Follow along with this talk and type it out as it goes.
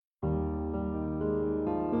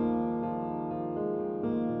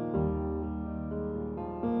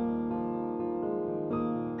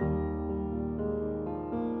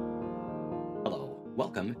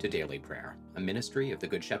Welcome to Daily Prayer, a ministry of the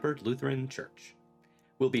Good Shepherd Lutheran Church.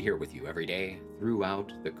 We'll be here with you every day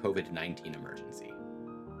throughout the COVID-19 emergency.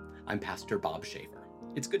 I'm Pastor Bob Schaefer.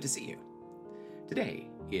 It's good to see you. Today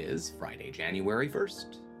is Friday, January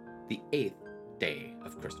 1st, the 8th day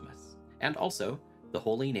of Christmas, and also the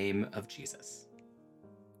Holy Name of Jesus.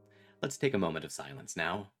 Let's take a moment of silence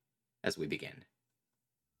now as we begin.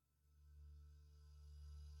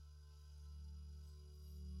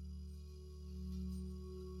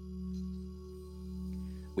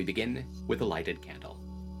 We begin with a lighted candle.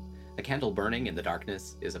 A candle burning in the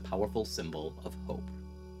darkness is a powerful symbol of hope.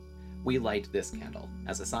 We light this candle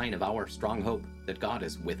as a sign of our strong hope that God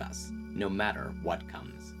is with us, no matter what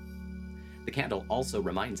comes. The candle also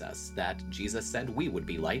reminds us that Jesus said we would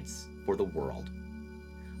be lights for the world.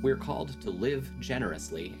 We're called to live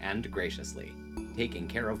generously and graciously, taking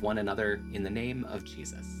care of one another in the name of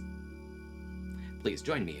Jesus. Please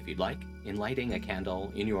join me if you'd like in lighting a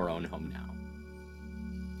candle in your own home now.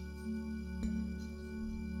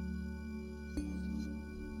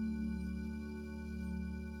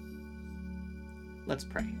 Let's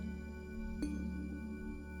pray.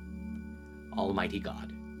 Almighty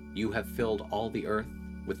God, you have filled all the earth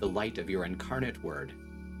with the light of your incarnate word.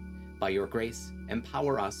 By your grace,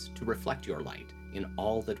 empower us to reflect your light in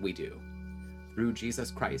all that we do. Through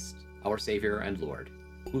Jesus Christ, our Savior and Lord,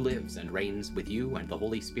 who lives and reigns with you and the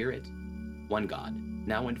Holy Spirit, one God,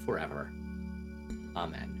 now and forever.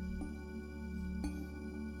 Amen.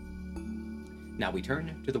 Now we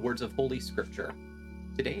turn to the words of Holy Scripture.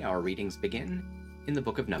 Today our readings begin in the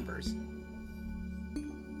book of Numbers.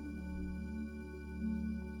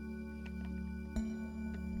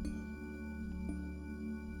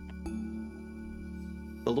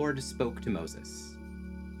 The Lord spoke to Moses.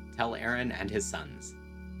 Tell Aaron and his sons,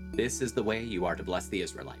 this is the way you are to bless the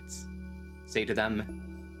Israelites. Say to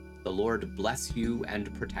them, the Lord bless you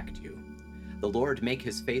and protect you. The Lord make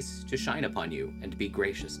his face to shine upon you and be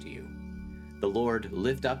gracious to you. The Lord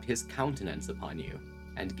lift up his countenance upon you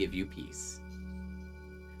and give you peace.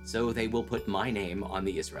 So they will put my name on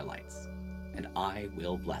the Israelites, and I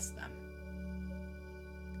will bless them.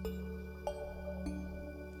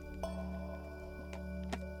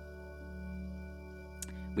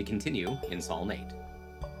 We continue in Psalm 8.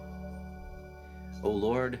 O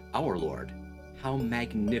Lord, our Lord, how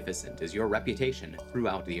magnificent is your reputation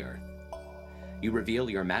throughout the earth. You reveal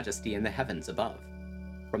your majesty in the heavens above.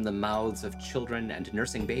 From the mouths of children and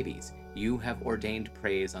nursing babies, you have ordained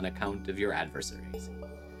praise on account of your adversaries,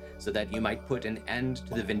 so that you might put an end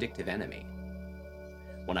to the vindictive enemy.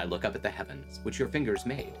 When I look up at the heavens, which your fingers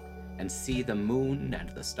made, and see the moon and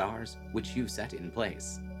the stars, which you set in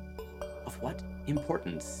place, of what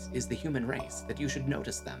importance is the human race that you should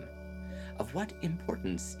notice them? Of what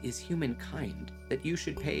importance is humankind that you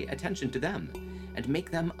should pay attention to them and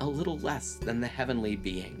make them a little less than the heavenly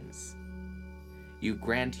beings? You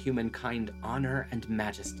grant humankind honor and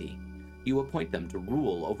majesty. You appoint them to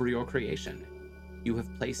rule over your creation. You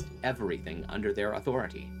have placed everything under their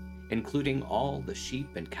authority, including all the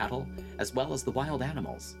sheep and cattle, as well as the wild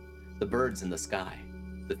animals, the birds in the sky,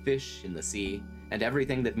 the fish in the sea, and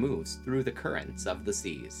everything that moves through the currents of the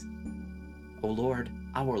seas. O Lord,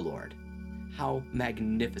 our Lord, how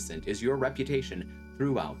magnificent is your reputation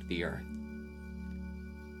throughout the earth.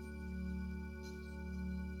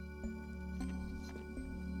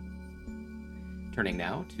 Turning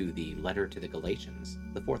now to the letter to the Galatians,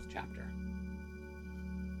 the 4th chapter.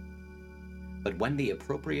 But when the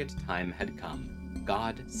appropriate time had come,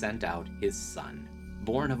 God sent out his Son,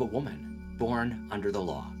 born of a woman, born under the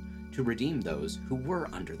law, to redeem those who were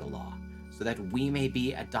under the law, so that we may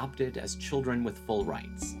be adopted as children with full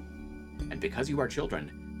rights. And because you are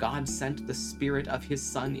children, God sent the Spirit of his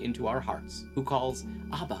Son into our hearts, who calls,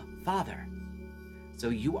 Abba, Father. So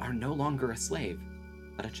you are no longer a slave,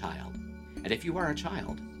 but a child. And if you are a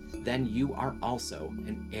child, then you are also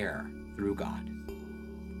an heir through God.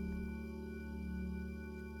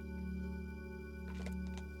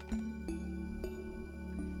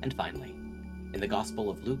 And finally, in the Gospel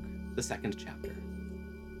of Luke, the 2nd chapter.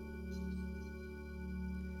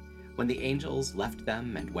 When the angels left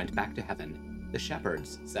them and went back to heaven, the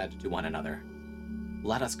shepherds said to one another,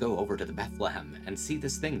 let us go over to the Bethlehem and see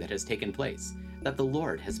this thing that has taken place, that the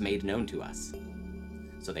Lord has made known to us.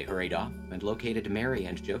 So they hurried off and located Mary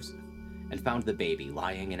and Joseph, and found the baby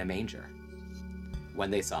lying in a manger. When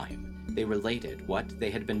they saw him, they related what they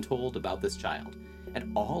had been told about this child,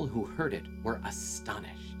 and all who heard it were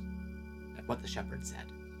astonished at what the shepherds said.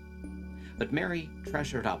 But Mary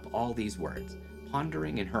treasured up all these words,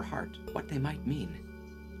 pondering in her heart what they might mean.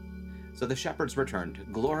 So the shepherds returned,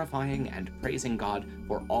 glorifying and praising God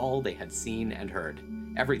for all they had seen and heard,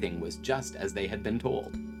 Everything was just as they had been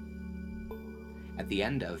told. At the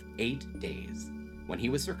end of 8 days, when he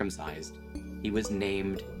was circumcised, he was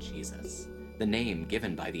named Jesus, the name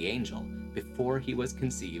given by the angel before he was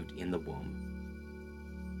conceived in the womb.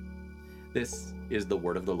 This is the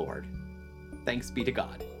word of the Lord. Thanks be to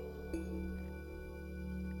God.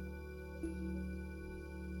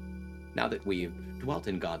 Now that we've dwelt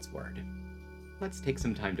in God's word, let's take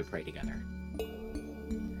some time to pray together.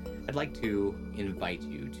 I'd like to invite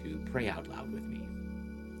you to pray out loud with me.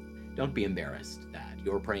 Don't be embarrassed that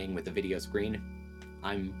you're praying with a video screen.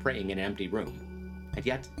 I'm praying in an empty room. And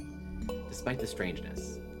yet, despite the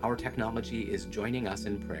strangeness, our technology is joining us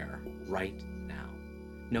in prayer right now,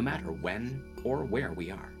 no matter when or where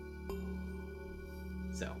we are.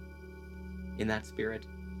 So, in that spirit,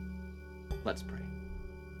 let's pray.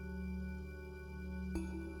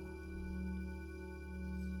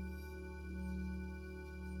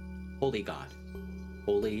 Holy God,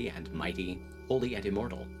 holy and mighty, holy and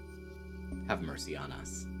immortal, have mercy on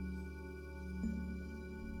us.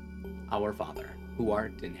 Our Father, who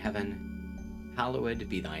art in heaven, hallowed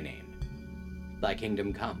be thy name. Thy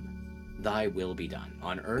kingdom come, thy will be done,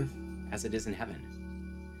 on earth as it is in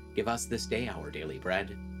heaven. Give us this day our daily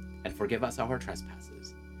bread, and forgive us our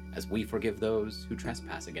trespasses, as we forgive those who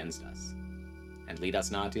trespass against us. And lead us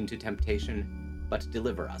not into temptation, but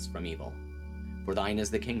deliver us from evil. For thine is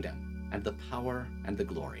the kingdom, and the power, and the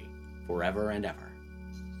glory, forever and ever.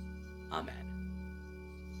 Amen.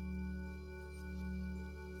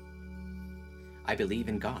 I believe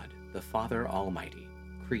in God, the Father Almighty,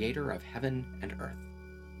 creator of heaven and earth.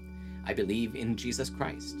 I believe in Jesus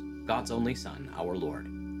Christ, God's only Son, our Lord,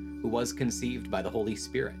 who was conceived by the Holy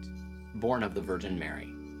Spirit, born of the Virgin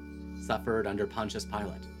Mary, suffered under Pontius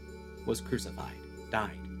Pilate, was crucified,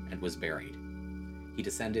 died, and was buried. He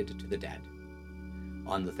descended to the dead.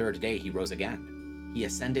 On the third day he rose again. He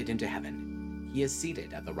ascended into heaven. He is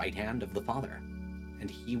seated at the right hand of the Father, and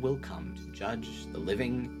he will come to judge the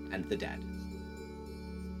living and the dead.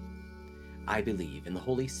 I believe in the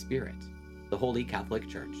Holy Spirit, the Holy Catholic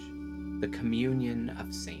Church, the communion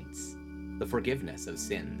of saints, the forgiveness of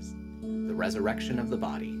sins, the resurrection of the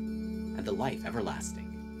body, and the life everlasting.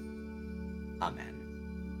 Amen.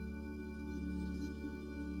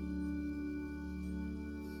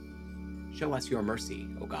 Show us your mercy,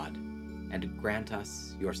 O God, and grant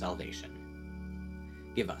us your salvation.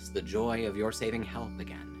 Give us the joy of your saving help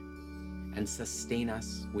again, and sustain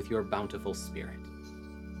us with your bountiful Spirit.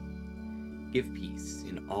 Give peace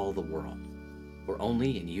in all the world, for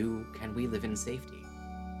only in you can we live in safety.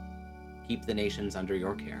 Keep the nations under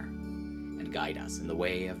your care, and guide us in the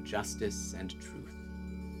way of justice and truth.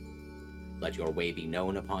 Let your way be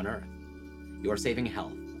known upon earth, your saving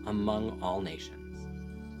health among all nations.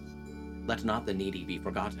 Let not the needy be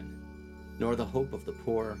forgotten, nor the hope of the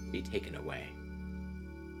poor be taken away.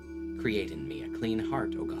 Create in me a clean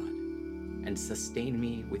heart, O God, and sustain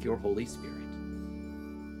me with your Holy Spirit.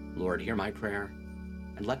 Lord, hear my prayer,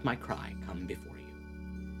 and let my cry come before you.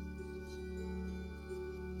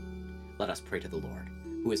 Let us pray to the Lord,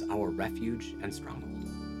 who is our refuge and stronghold.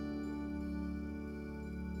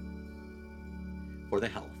 For the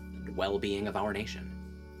health and well-being of our nation,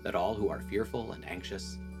 that all who are fearful and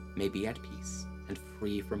anxious may be at peace and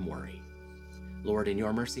free from worry. Lord, in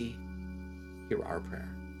your mercy, hear our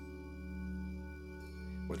prayer.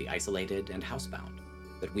 For the isolated and housebound,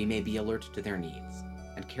 that we may be alert to their needs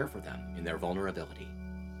and care for them in their vulnerability.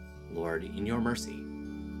 Lord, in your mercy,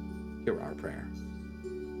 hear our prayer.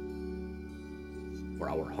 For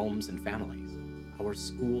our homes and families, our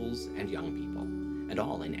schools and young people, and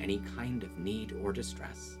all in any kind of need or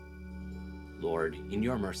distress. Lord, in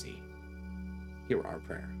your mercy, hear our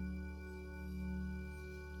prayer.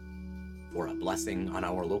 For a blessing on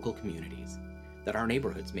our local communities, that our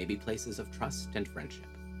neighborhoods may be places of trust and friendship,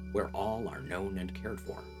 where all are known and cared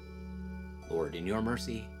for. Lord, in your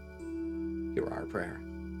mercy, hear our prayer.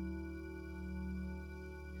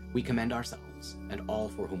 We commend ourselves and all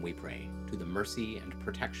for whom we pray to the mercy and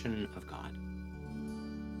protection of God.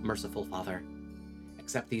 Merciful Father,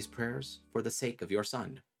 accept these prayers for the sake of your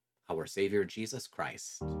Son, our Savior Jesus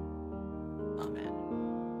Christ. Amen.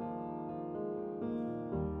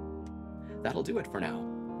 That'll do it for now.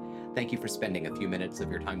 Thank you for spending a few minutes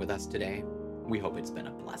of your time with us today. We hope it's been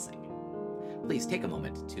a blessing. Please take a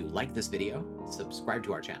moment to like this video, subscribe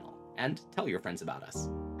to our channel, and tell your friends about us.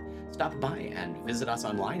 Stop by and visit us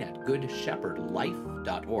online at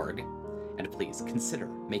goodshepherdlife.org, and please consider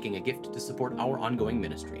making a gift to support our ongoing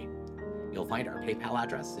ministry. You'll find our PayPal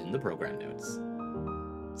address in the program notes.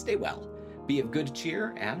 Stay well, be of good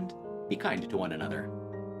cheer, and be kind to one another.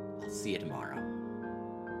 I'll see you tomorrow.